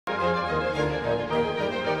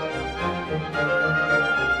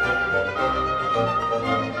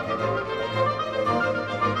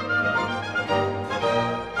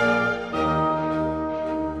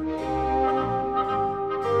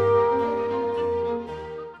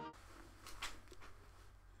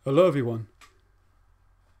Hello everyone.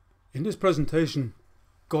 In this presentation,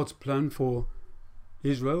 God's plan for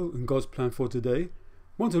Israel and God's plan for today, I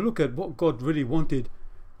want to look at what God really wanted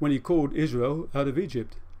when he called Israel out of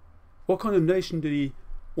Egypt. What kind of nation did he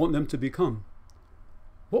want them to become?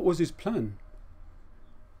 What was his plan?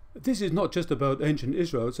 This is not just about ancient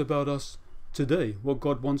Israel, it's about us today, what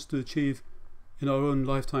God wants to achieve in our own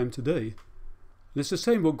lifetime today. And it's the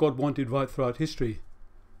same what God wanted right throughout history.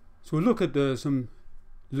 So we'll look at some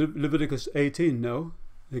Leviticus 18 now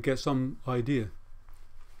to get some idea.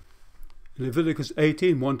 Leviticus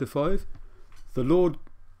 18, 1-5, the Lord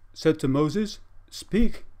said to Moses,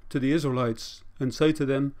 "Speak to the Israelites and say to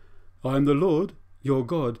them, I am the Lord, your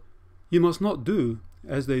God. You must not do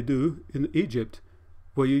as they do in Egypt,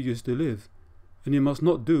 where you used to live, and you must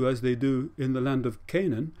not do as they do in the land of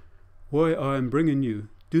Canaan, where I am bringing you.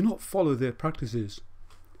 Do not follow their practices."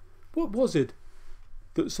 What was it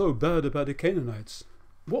that's so bad about the Canaanites?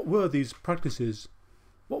 What were these practices?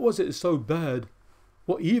 What was it so bad?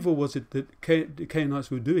 What evil was it that the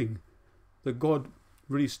Canaanites were doing that God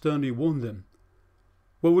really sternly warned them?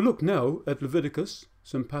 Well, we'll look now at Leviticus,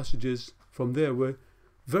 some passages from there where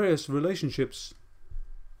various relationships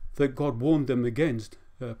that God warned them against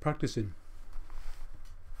practicing.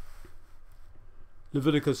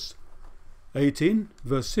 Leviticus 18,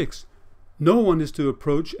 verse 6. No one is to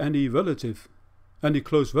approach any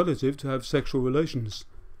close relative to have sexual relations.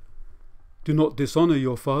 Do not dishonor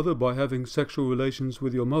your father by having sexual relations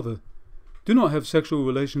with your mother. Do not have sexual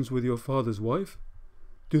relations with your father's wife.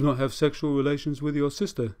 Do not have sexual relations with your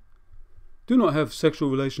sister. Do not have sexual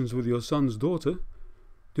relations with your son's daughter.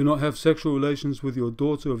 Do not have sexual relations with your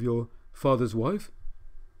daughter of your father's wife.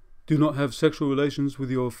 Do not have sexual relations with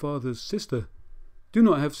your father's sister. Do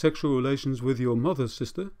not have sexual relations with your mother's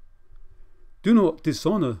sister. Do not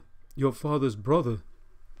dishonor your father's brother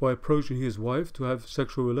by approaching his wife to have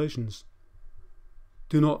sexual relations.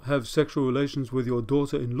 Do not have sexual relations with your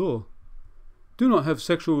daughter-in-law. Do not have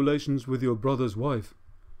sexual relations with your brother's wife.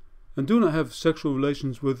 And do not have sexual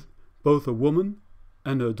relations with both a woman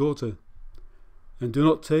and her daughter. And do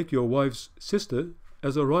not take your wife's sister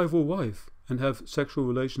as a rival wife and have sexual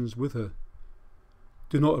relations with her.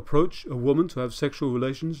 Do not approach a woman to have sexual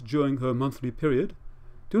relations during her monthly period.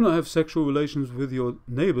 Do not have sexual relations with your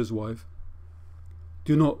neighbor's wife.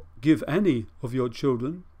 Do not give any of your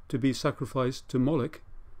children to be sacrificed to Moloch.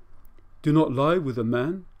 Do not lie with a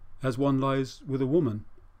man as one lies with a woman.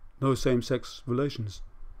 No same-sex relations.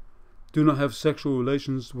 Do not have sexual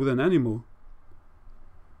relations with an animal.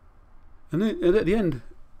 And at the end,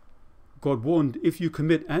 God warned, if you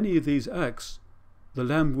commit any of these acts, the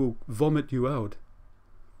Lamb will vomit you out.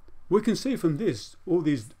 We can see from this, all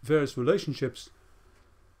these various relationships,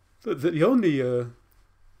 that the only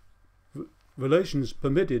relations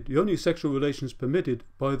permitted, the only sexual relations permitted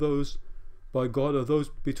by God are those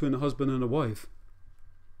between a husband and a wife.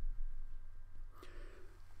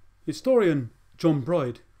 Historian John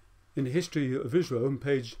Bright, in the History of Israel, on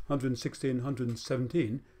page 116,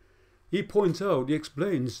 117, he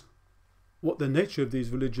explains what the nature of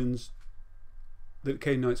these religions that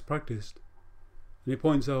Canaanites practiced. And he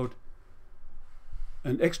points out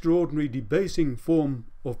an extraordinary debasing form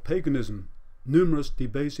of paganism, numerous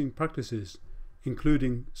debasing practices,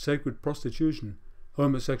 including sacred prostitution,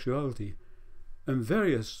 homosexuality, and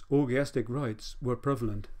various orgiastic rites were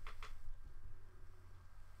prevalent.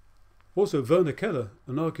 Also, Werner Keller,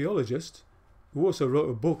 an archaeologist, who also wrote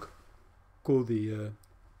a book called The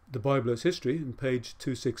Bible as History, on page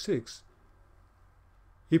 266,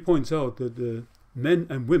 he points out that the men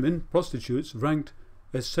and women prostitutes ranked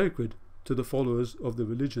as sacred to the followers of the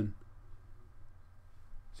religion.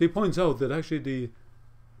 So he points out that actually the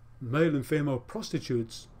male and female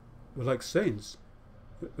prostitutes were like saints,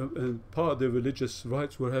 and part of their religious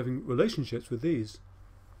rites were having relationships with these.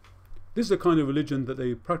 This is the kind of religion that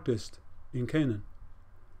they practiced in Canaan.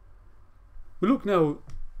 We look now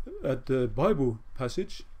at the Bible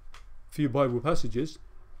passage, a few Bible passages,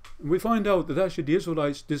 and we find out that actually the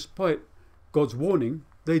Israelites, despite God's warning,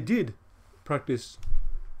 they did practice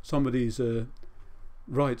some of these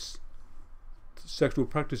rites, sexual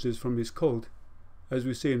practices from this cult, as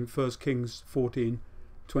we see in 1 Kings 14,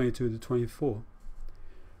 22-24.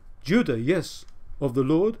 Judah, yes, of the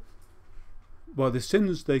Lord, by the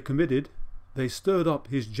sins they committed, they stirred up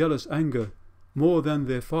his jealous anger more than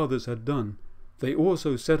their fathers had done. They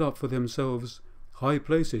also set up for themselves high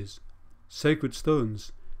places, sacred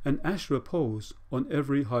stones, and Asherah poles on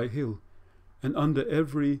every high hill, and under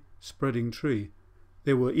every spreading tree.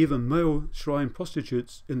 There were even male shrine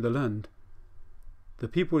prostitutes in the land. The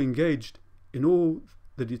people engaged in all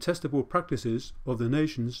the detestable practices of the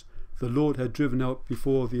nations the Lord had driven out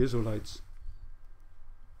before the Israelites.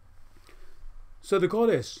 So the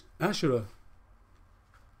goddess Asherah,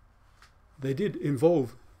 they did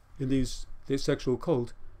involve in this sexual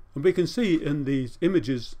cult, and we can see in these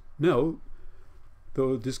images now that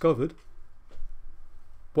were discovered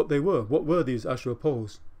what they were. What were these Asherah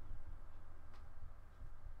poles?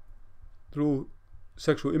 They're all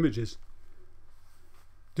sexual images.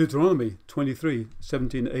 Deuteronomy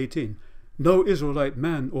 23:17-18. No Israelite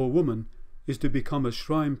man or woman is to become a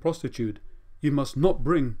shrine prostitute. You must not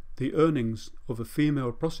bring the earnings of a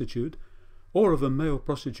female prostitute or of a male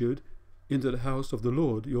prostitute into the house of the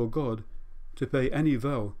Lord your God to pay any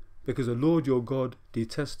vow, because the Lord your God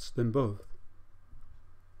detests them both.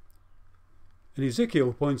 And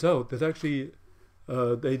Ezekiel points out that actually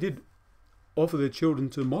they did offer their children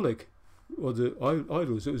to Moloch, or the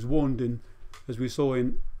idols. It was warned in, as we saw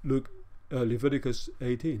in Leviticus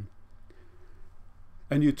 18.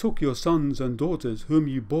 And you took your sons and daughters whom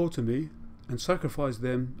you bore to me and sacrificed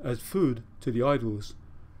them as food to the idols.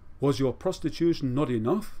 Was your prostitution not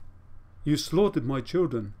enough? You slaughtered my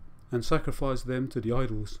children and sacrificed them to the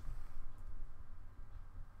idols.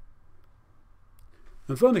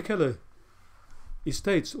 And Werner Keller, he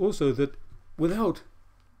states also that without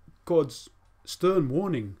God's stern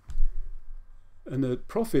warning and the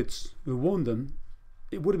prophets who warned them,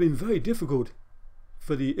 it would have been very difficult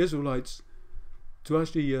for the Israelites to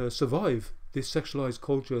actually survive this sexualized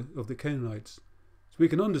culture of the Canaanites. So we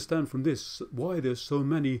can understand from this why there's so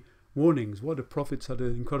many warnings, why the prophets had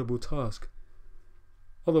an incredible task.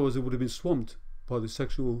 Otherwise it would have been swamped by the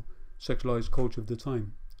sexualized culture of the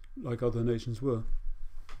time, like other nations were.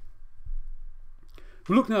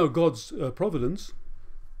 We look now at God's providence.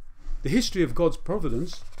 The history of God's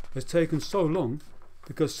providence has taken so long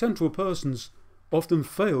because central persons often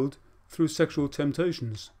failed through sexual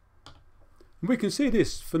temptations. And we can see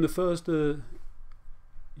this from the first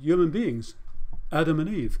human beings, Adam and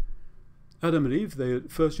Eve. Adam and Eve, they are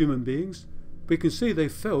first human beings. We can see they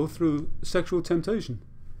fell through sexual temptation.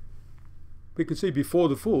 We can see before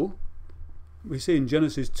the fall, we see in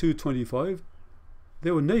Genesis 2:25,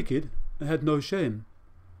 they were naked and had no shame.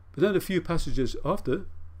 But then a few passages after,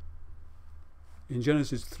 in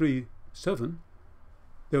Genesis 3:7,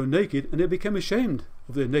 they were naked and they became ashamed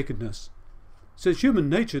of their nakedness. So it's human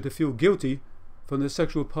nature to feel guilty from the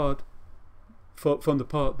sexual part, from the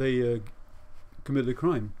part they committed a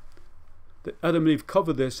crime. That Adam and Eve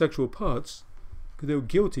covered their sexual parts because they were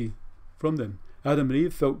guilty from them. Adam and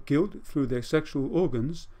Eve felt guilt through their sexual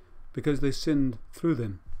organs because they sinned through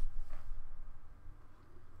them.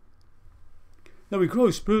 Now we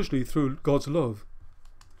grow spiritually through God's love.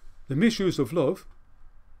 The misuse of love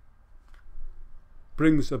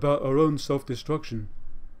brings about our own self-destruction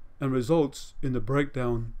and results in the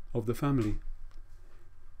breakdown of the family.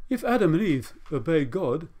 If Adam and Eve obeyed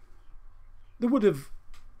God, they would have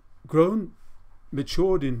grown,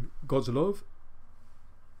 matured in God's love,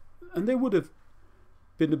 and they would have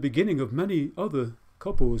been the beginning of many other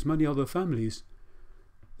couples, many other families.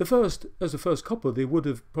 As the first couple, they would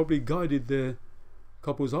have probably guided their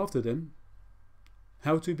couples after them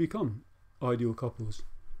how to become ideal couples.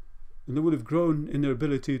 And they would have grown in their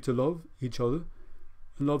ability to love each other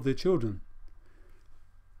and love their children.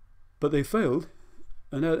 But they failed,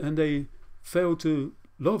 and they failed to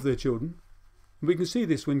love their children. And we can see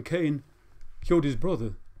this when Cain killed his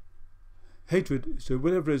brother. Hatred, so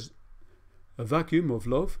whenever there's a vacuum of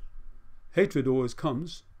love, hatred always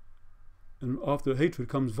comes, and after hatred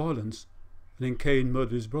comes violence, and then Cain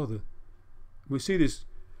murdered his brother. We see this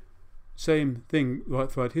same thing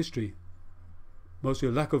right throughout history. Mostly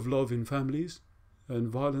a lack of love in families, and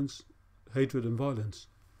violence, hatred and violence.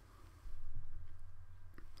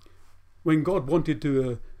 When God wanted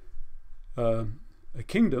to a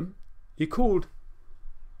kingdom, he called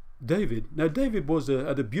David. Now David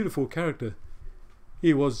had a beautiful character.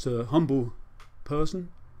 He was a humble person.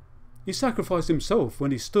 He sacrificed himself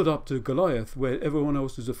when he stood up to Goliath, where everyone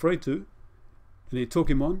else was afraid to, and he took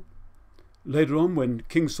him on. Later on, when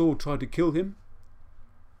King Saul tried to kill him,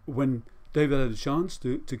 when David had a chance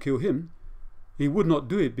to kill him, he would not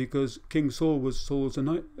do it because King Saul was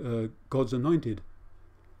God's anointed.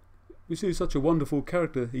 We see such a wonderful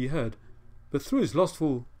character he had, but through his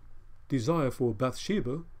lustful desire for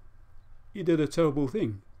Bathsheba, he did a terrible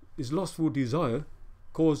thing. His lustful desire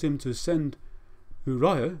caused him to send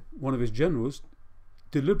Uriah, one of his generals,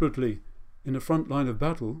 deliberately in the front line of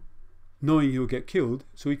battle, knowing he would get killed,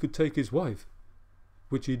 so he could take his wife,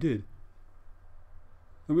 which he did.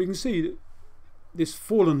 And we can see this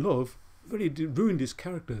fallen love really ruined his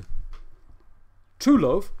character. True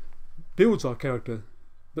love builds our character,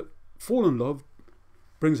 but fallen love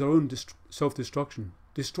brings our own self-destruction,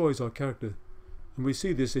 destroys our character. And we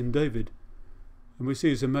see this in David, and we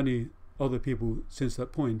see this in many other people since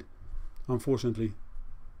that point, unfortunately.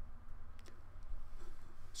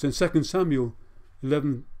 So in 2 Samuel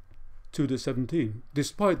 11:2-17,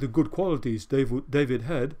 despite the good qualities David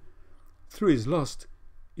had, through his lust,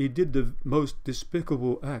 he did the most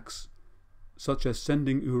despicable acts, such as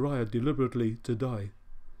sending Uriah deliberately to die.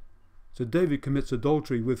 So David commits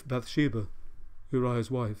adultery with Bathsheba,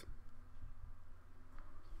 Uriah's wife.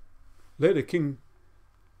 Later, King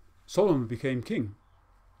Solomon became king.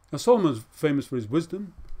 Now Solomon is famous for his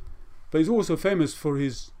wisdom, but he's also famous for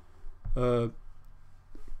his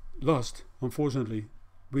lust, unfortunately.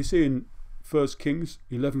 We see in 1 Kings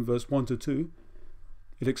 11 verse 1-2,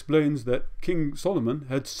 it explains that King Solomon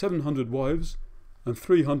had 700 wives and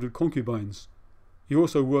 300 concubines. He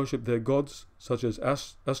also worshipped their gods, such as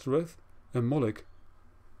Ashtoreth and Moloch.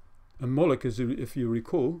 And Moloch, if you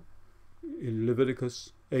recall, in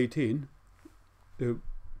Leviticus 18, the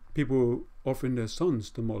people were offering their sons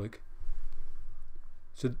to Moloch.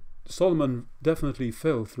 So Solomon definitely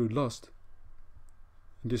fell through lust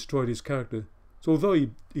and destroyed his character. So although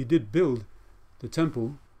he did build the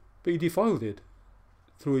temple, but he defiled it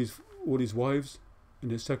through all his wives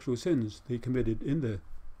and his sexual sins that he committed in there.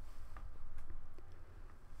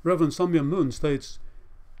 Reverend Samyang Mun states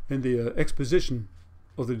in the exposition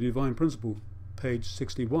of the divine principle, page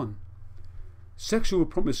 61, sexual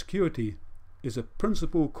promiscuity is a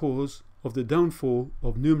principal cause of the downfall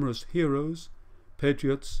of numerous heroes,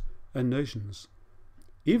 patriots, and nations.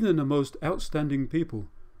 Even in the most outstanding people,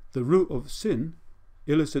 the root of sin,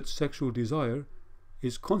 illicit sexual desire,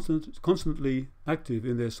 is constantly active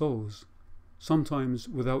in their souls, sometimes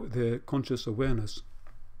without their conscious awareness.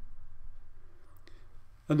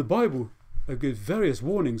 And the Bible gives various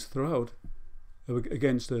warnings throughout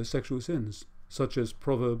against sexual sins, such as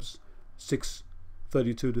Proverbs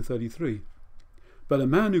 6:32-33. But a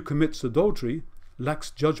man who commits adultery lacks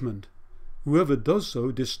judgment. Whoever does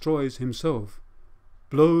so destroys himself.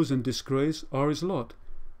 Blows and disgrace are his lot,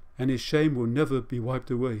 and his shame will never be wiped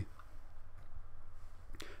away.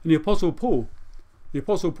 And the Apostle Paul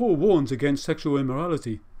warns against sexual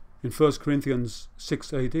immorality in 1 Corinthians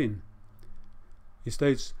 6:18. He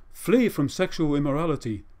states, "Flee from sexual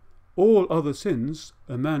immorality. All other sins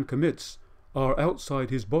a man commits are outside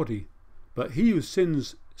his body, but he who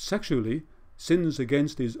sins sexually sins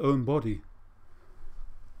against his own body."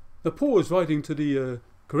 Now Paul is writing to the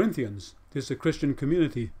Corinthians. There's a Christian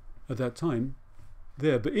community at that time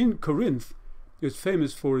there, but in Corinth it's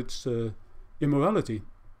famous for its immorality.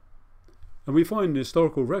 And we find in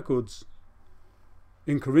historical records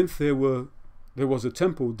in Corinth there was a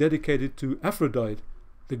temple dedicated to Aphrodite,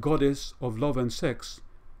 the goddess of love and sex,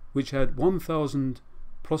 which had 1,000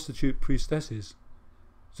 prostitute priestesses.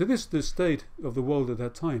 So this is the state of the world at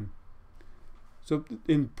that time. So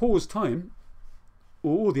in Paul's time,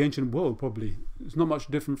 or the ancient world probably, it's not much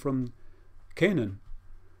different from Canaan.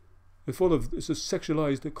 It's a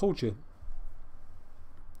sexualized culture.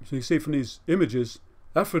 So you see from these images,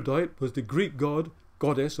 Aphrodite was the Greek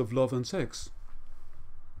goddess of love and sex.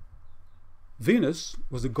 Venus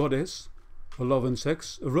was the goddess of love and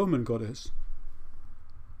sex, a Roman goddess.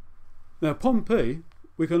 Now Pompeii,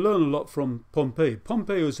 we can learn a lot from Pompeii.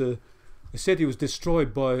 Pompeii was a city was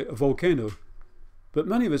destroyed by a volcano, but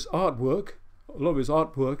many of his artwork, a lot of his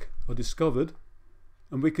artwork are discovered,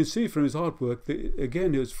 and we can see from his artwork that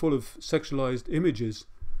again it was full of sexualized images.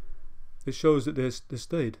 It shows that they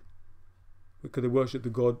stayed because they worshipped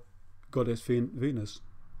the goddess Venus.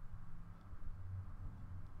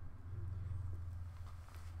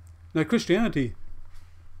 Now Christianity,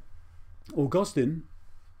 Augustine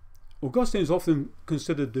is often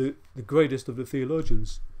considered the greatest of the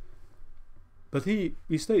theologians, but he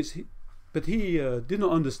states he did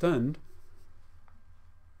not understand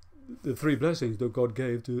the three blessings that God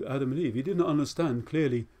gave to Adam and Eve. He did not understand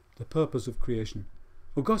clearly the purpose of creation.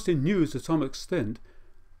 Augustine knew to some extent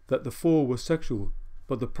that the fall was sexual,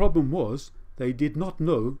 but the problem was they did not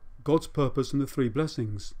know God's purpose in the three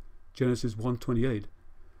blessings, Genesis 1:28.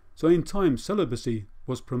 So in time, celibacy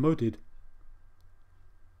was promoted.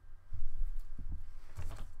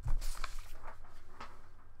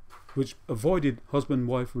 Which avoided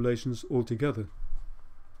husband-wife relations altogether.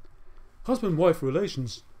 Husband-wife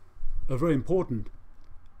relations are very important.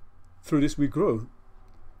 Through this we grow.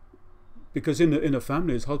 Because in a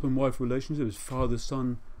family, it's husband-wife relationship, it's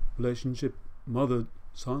father-son relationship,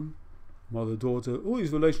 mother-son, mother-daughter. All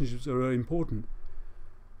these relationships are very important.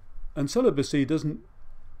 And celibacy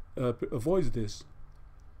avoids this.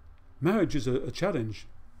 Marriage is a challenge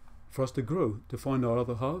for us to grow, to find our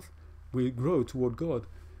other half, we grow toward God.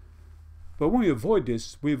 But when we avoid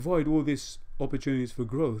this, we avoid all these opportunities for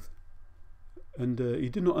growth. And he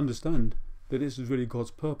did not understand that this is really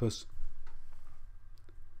God's purpose.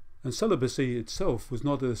 And celibacy itself was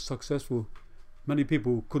not as successful. Many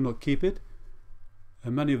people could not keep it,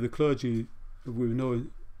 and many of the clergy that we know,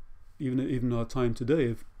 even in our time today,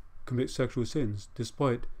 have committed sexual sins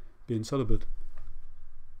despite being celibate.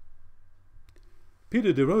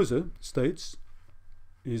 Peter de Rosa states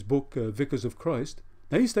in his book Vicars of Christ,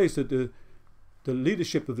 now he states that the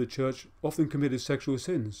leadership of the church often committed sexual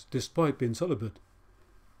sins despite being celibate.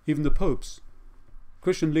 Even the popes,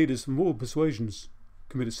 Christian leaders from all persuasions,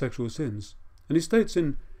 committed sexual sins. And he states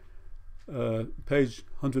in page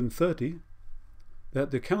 130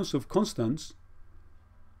 that the Council of Constance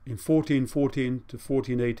in 1414 to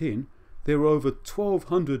 1418, there were over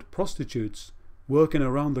 1,200 prostitutes working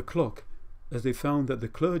around the clock, as they found that the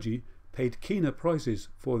clergy paid keener prices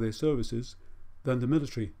for their services than the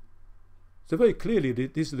military. So very clearly,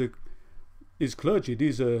 these clergy,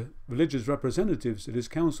 these religious representatives at his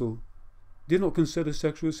council, did not consider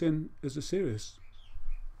sexual sin as a serious.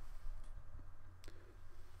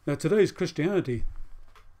 Now today's Christianity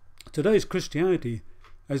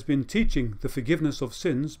has been teaching the forgiveness of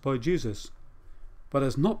sins by Jesus, but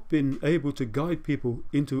has not been able to guide people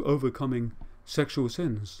into overcoming sexual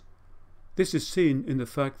sins. This is seen in the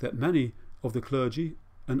fact that many of the clergy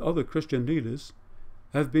and other Christian leaders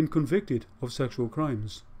have been convicted of sexual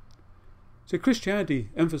crimes. So Christianity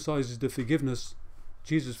emphasizes the forgiveness,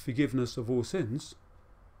 Jesus' forgiveness of all sins.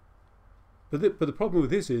 But the problem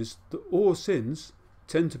with this is that all sins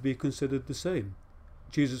tend to be considered the same.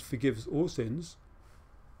 Jesus forgives all sins,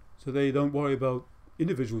 so they don't worry about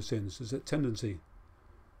individual sins. There's a tendency.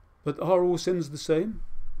 But are all sins the same?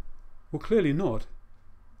 Well, clearly not.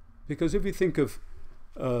 Because if we think of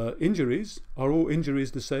injuries, are all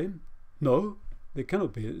injuries the same? No, they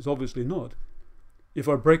cannot be. It's obviously not. If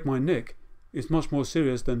I break my neck, it's much more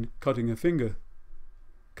serious than cutting my finger.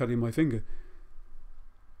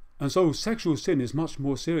 And so sexual sin is much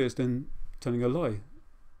more serious than telling a lie.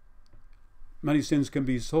 Many sins can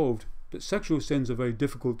be solved, but sexual sins are very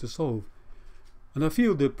difficult to solve. And I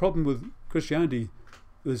feel the problem with Christianity,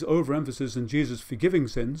 there's overemphasis in Jesus forgiving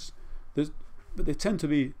sins, but they tend to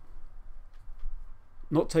be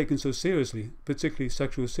not taken so seriously, particularly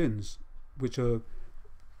sexual sins, which the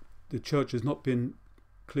church has not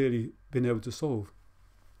clearly been able to solve.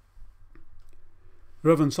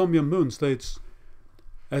 Reverend Som Myung Moon states,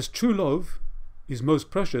 as true love is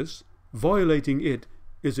most precious, violating it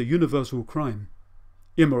is a universal crime.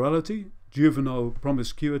 Immorality, juvenile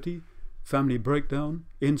promiscuity, family breakdown,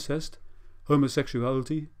 incest,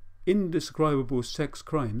 homosexuality, indescribable sex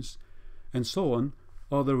crimes, and so on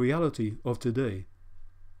are the reality of today.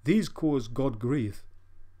 These cause God grief.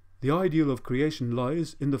 The ideal of creation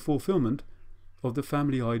lies in the fulfillment of the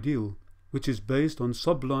family ideal, which is based on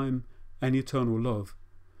sublime and eternal love.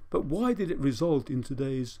 But why did it result in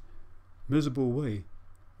today's miserable way?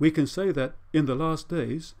 We can say that in the last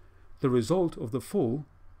days, the result of the fall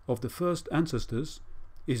of the first ancestors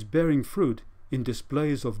is bearing fruit in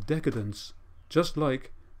displays of decadence, just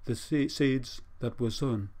like the seeds that were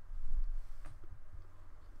sown.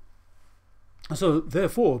 So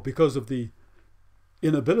therefore, because of the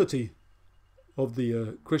inability of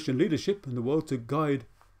the Christian leadership in the world to guide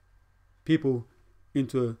people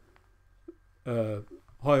into a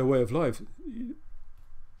higher way of life,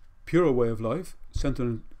 purer way of life, centered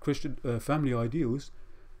on Christian family ideals,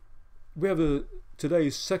 we have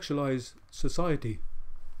today's sexualized society,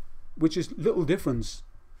 which is little difference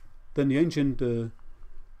than the ancient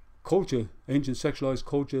ancient sexualized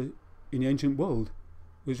culture in the ancient world,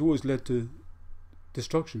 which always led to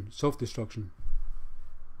destruction, self-destruction.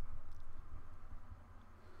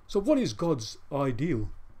 So what is God's ideal?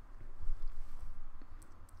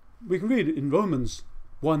 We can read it in Romans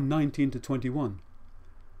 1:19-21.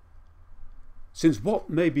 Since what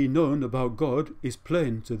may be known about God is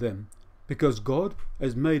plain to them, because God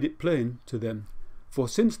has made it plain to them. For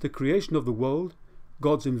since the creation of the world,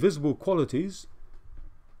 God's invisible qualities,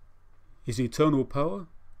 his eternal power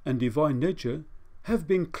and divine nature, have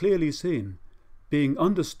been clearly seen, being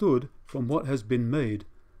understood from what has been made,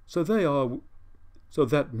 so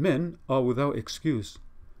that men are without excuse.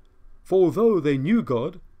 For although they knew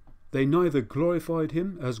God, they neither glorified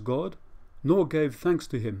him as God, nor gave thanks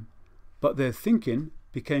to him, but their thinking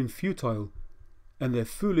became futile, and their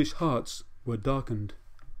foolish hearts were darkened.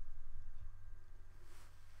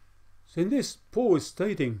 So in this, Paul is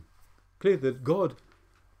stating clearly that God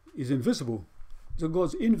is invisible. So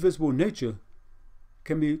God's invisible nature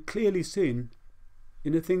can be clearly seen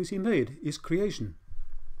in the things he made, his creation.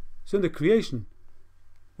 So in the creation,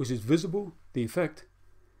 which is visible, the effect,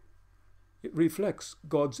 it reflects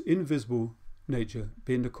God's invisible nature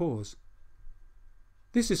being the cause.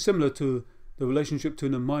 This is similar to the relationship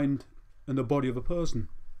between the mind and the body of a person.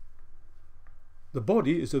 The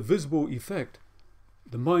body is a visible effect.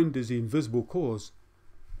 The mind is the invisible cause.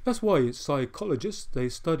 That's why psychologists, they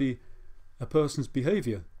study a person's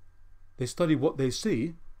behavior. They study what they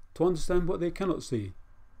see to understand what they cannot see,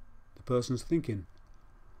 the person's thinking.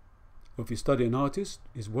 Or if you study an artist,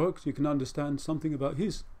 his works, you can understand something about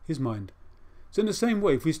his mind. So in the same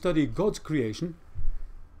way, if we study God's creation,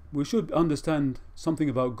 we should understand something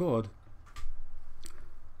about God.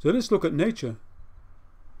 So let's look at nature.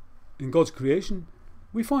 In God's creation,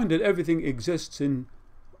 we find that everything exists in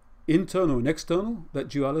internal and external, that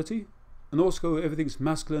duality, and also everything's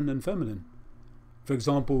masculine and feminine. For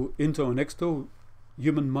example, internal and external,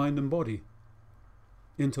 human mind and body.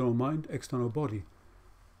 Internal mind, external body.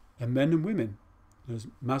 And men and women. There's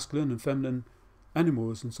masculine and feminine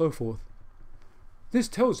animals and so forth. This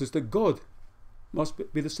tells us that God must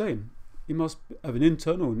be the same. He must have an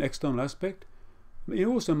internal and external aspect. He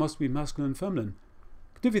also must be masculine and feminine.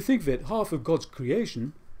 But if you think of it, half of God's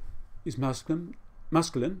creation is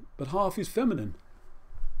masculine, but half is feminine.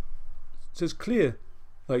 So it's clear,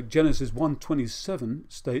 like Genesis 1:27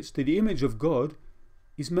 states, that the image of God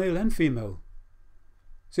is male and female.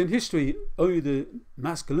 So in history, only the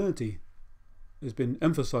masculinity has been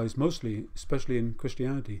emphasized mostly, especially in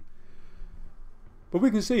Christianity. But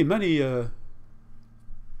we can see many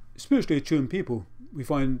spiritually attuned people. We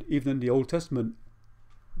find even in the Old Testament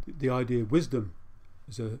the idea of wisdom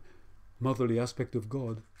as a motherly aspect of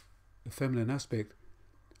God, a feminine aspect.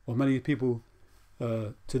 Or many people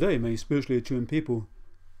today, many spiritually attuned people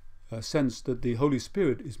sense that the Holy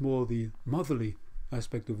Spirit is more the motherly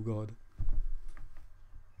aspect of God.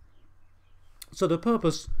 So the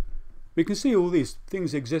purpose, we can see all these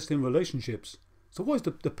things exist in relationships. So what is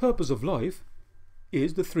the purpose of life?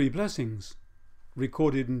 Is the three blessings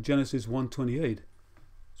recorded in Genesis 1:28.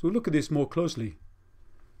 So we'll look at this more closely.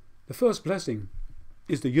 The first blessing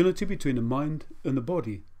is the unity between the mind and the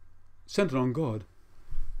body, centered on God.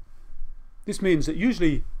 This means that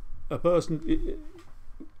usually a person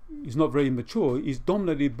is not very mature. He's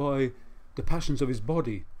dominated by the passions of his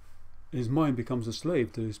body, and his mind becomes a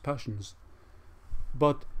slave to his passions.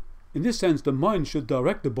 But in this sense, the mind should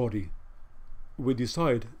direct the body. We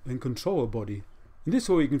decide and control our body. In this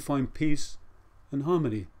way, we can find peace and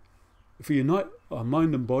harmony. If we unite our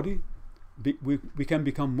mind and body, we can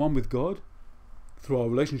become one with God through our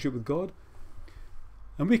relationship with God.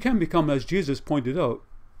 And we can become, as Jesus pointed out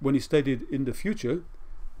when he stated in the future,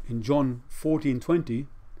 in John 14:20,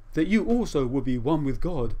 that you also will be one with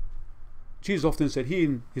God. Jesus often said he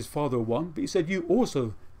and his Father are one, but he said you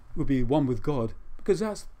also will be one with God,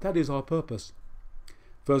 because that is our purpose.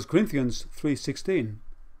 1 Corinthians 3:16,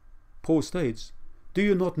 Paul states, do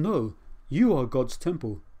you not know you are God's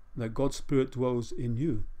temple, that God's Spirit dwells in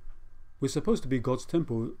you? We're supposed to be God's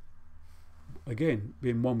temple, again,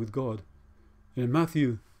 being one with God. And in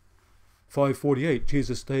Matthew 5:48,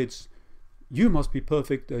 Jesus states, you must be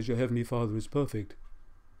perfect as your Heavenly Father is perfect.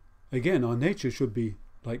 Again, our nature should be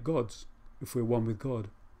like God's, if we're one with God.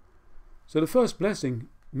 So the first blessing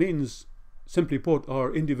means, simply put,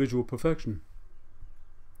 our individual perfection.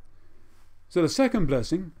 So the second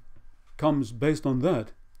blessing comes based on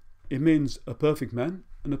that. It means a perfect man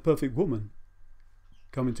and a perfect woman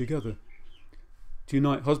coming together. To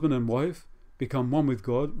unite husband and wife, become one with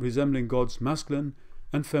God, resembling God's masculine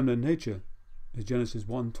and feminine nature, as Genesis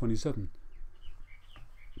 1:27.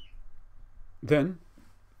 Then,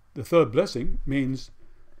 the third blessing means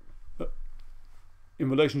in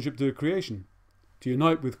relationship to the creation, to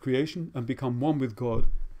unite with creation and become one with God,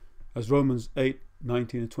 as Romans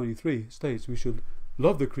 8:19 and 23 states. We should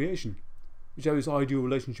love the creation, which have his ideal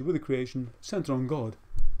relationship with the creation, centered on God.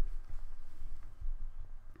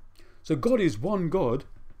 So God is one God,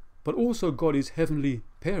 but also God is heavenly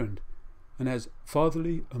parent and has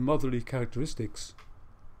fatherly and motherly characteristics.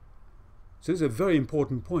 So this is a very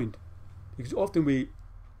important point, because often we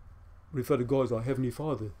refer to God as our heavenly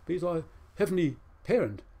Father, but he's our heavenly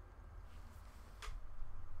parent.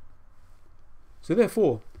 So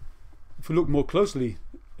therefore, if we look more closely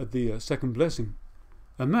at the second blessing,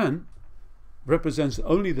 a man represents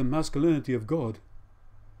only the masculinity of God.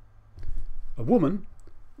 A woman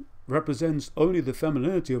represents only the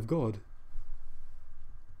femininity of God.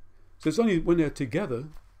 So it's only when they're together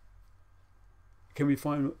can we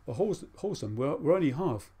find a wholesome. We're only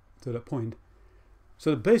half to that point.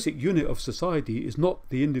 So the basic unit of society is not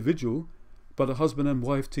the individual, but a husband and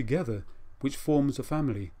wife together, which forms a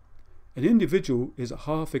family. An individual is a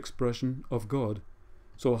half expression of God.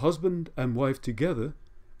 So a husband and wife together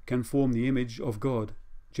can form the image of God.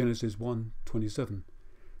 Genesis 1:27.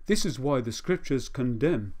 This is why the scriptures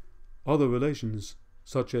condemn other relations,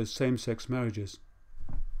 such as same-sex marriages.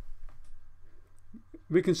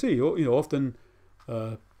 We can see, often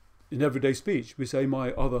in everyday speech, we say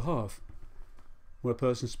 "my other half" when a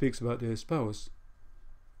person speaks about their spouse,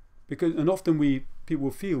 and often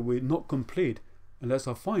people feel we're not complete unless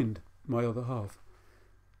I find my other half.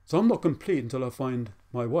 So I'm not complete until I find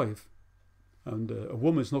my wife, and a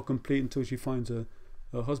woman's not complete until she finds her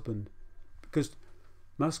husband, because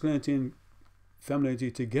masculinity and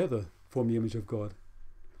femininity together form the image of God.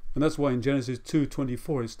 And that's why in Genesis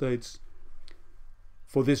 2:24 it states,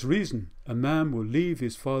 "For this reason a man will leave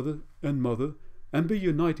his father and mother and be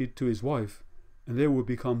united to his wife, and they will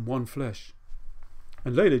become one flesh."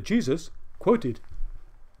 And later Jesus quoted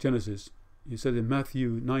Genesis. He said in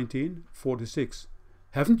Matthew 19:4-6,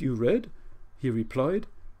 "Haven't you read," he replied,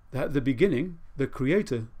 "that at the beginning the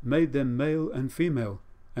Creator made them male and female,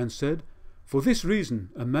 and said, 'For this reason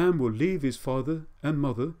a man will leave his father and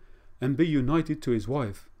mother and be united to his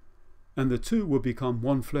wife, and the two will become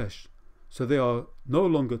one flesh. So they are no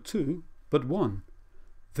longer two, but one.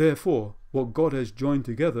 Therefore, what God has joined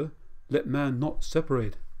together, let man not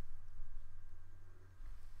separate.'"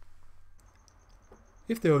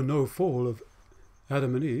 If there were no fall of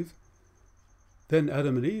Adam and Eve, then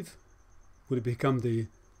Adam and Eve would have become the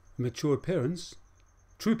mature parents,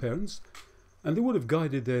 true parents, and they would have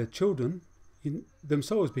guided their children in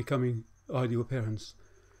themselves becoming ideal parents,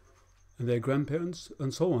 and their grandparents,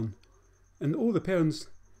 and so on. And all the parents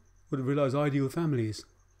would have realized ideal families.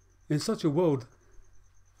 In such a world,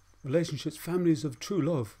 relationships, families of true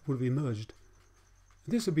love would have emerged.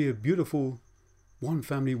 This would be a beautiful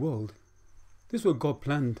one-family world. This is what God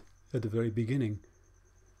planned at the very beginning.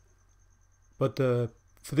 But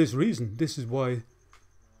for this reason, this is why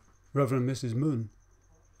Reverend Mrs. Moon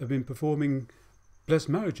have been performing blessed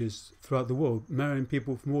marriages throughout the world, marrying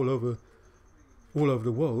people from all over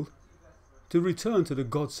the world, to return to the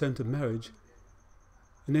God-centered marriage.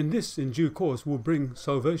 And in due course, will bring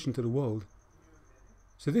salvation to the world.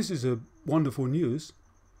 So this is a wonderful news.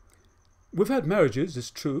 We've had marriages,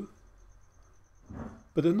 it's true,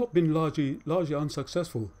 but they've not been largely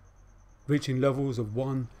unsuccessful, reaching levels of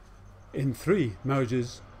 1 in 3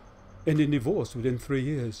 marriages end in divorce within 3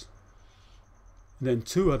 years. And then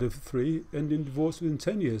 2 out of 3 end in divorce within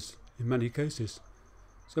 10 years in many cases.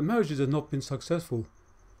 So marriages have not been successful.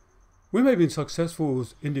 We may have been successful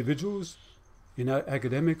as individuals in our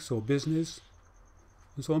academics or business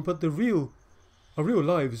and so on, but our real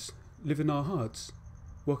lives live in our hearts,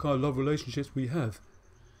 what kind of love relationships we have.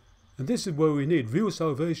 And this is where we need real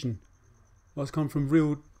salvation. Must come from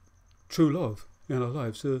real, true love in our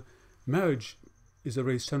lives. So marriage is a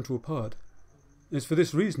very central part. And it's for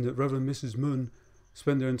this reason that Reverend Mrs. Moon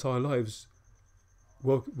spent their entire lives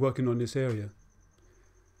working on this area.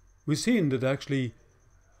 We've seen that actually,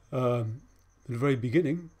 in the very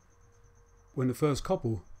beginning, when the first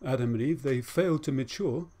couple, Adam and Eve, they failed to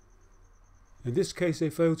mature. In this case, they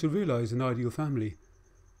failed to realize an ideal family.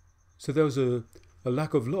 So there was a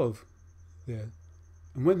lack of love there.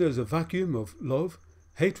 And when there's a vacuum of love,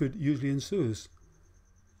 hatred usually ensues.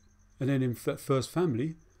 And then in that first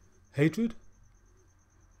family, hatred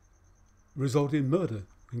resulted in murder,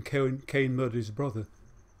 and Cain murdered his brother.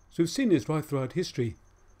 So we've seen this right throughout history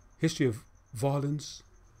of violence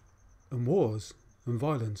and wars and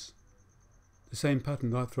violence. The same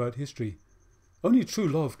pattern right throughout history. Only true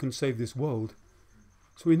love can save this world.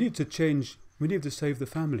 So we need to change, we need to save the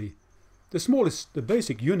family. The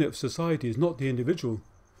basic unit of society is not the individual,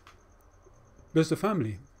 but it's the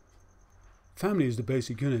family. Family is the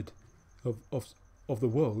basic unit of the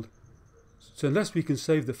world. So unless we can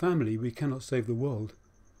save the family, we cannot save the world.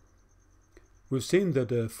 We've seen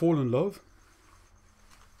that fallen love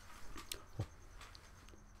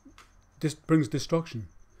brings destruction.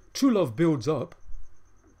 True love builds up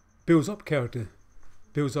character,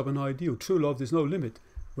 builds up an ideal. True love, there's no limit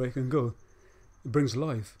where it can go. It brings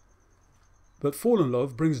life. But fallen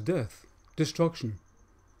love brings death, destruction.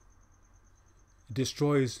 It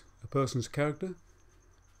destroys a person's character,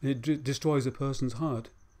 and it destroys a person's heart.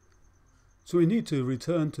 So we need to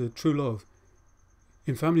return to true love.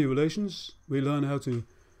 In family relations, we learn how to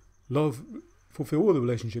love, fulfill all the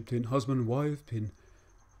relationships in husband and wife, in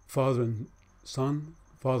father and son,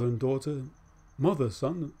 father and daughter, mother,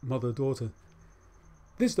 son, mother, daughter.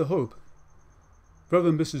 This is the hope.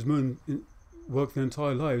 Reverend Mrs. Moon worked their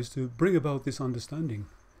entire lives to bring about this understanding.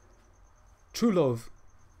 True love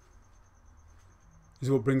is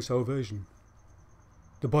what brings salvation.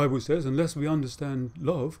 The Bible says, unless we understand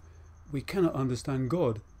love, we cannot understand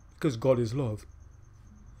God, because God is love.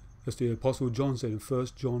 As the Apostle John said in 1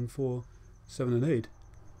 John 4, 7 and 8.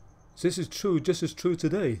 So this is true, just as true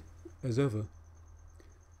today as ever.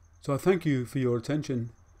 So I thank you for your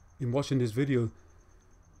attention in watching this video,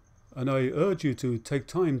 and I urge you to take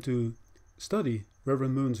time to study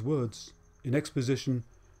Reverend Moon's words in exposition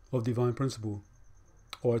of divine principle,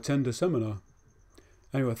 or attend a seminar.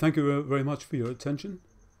 Anyway, thank you very much for your attention.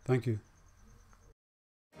 Thank you.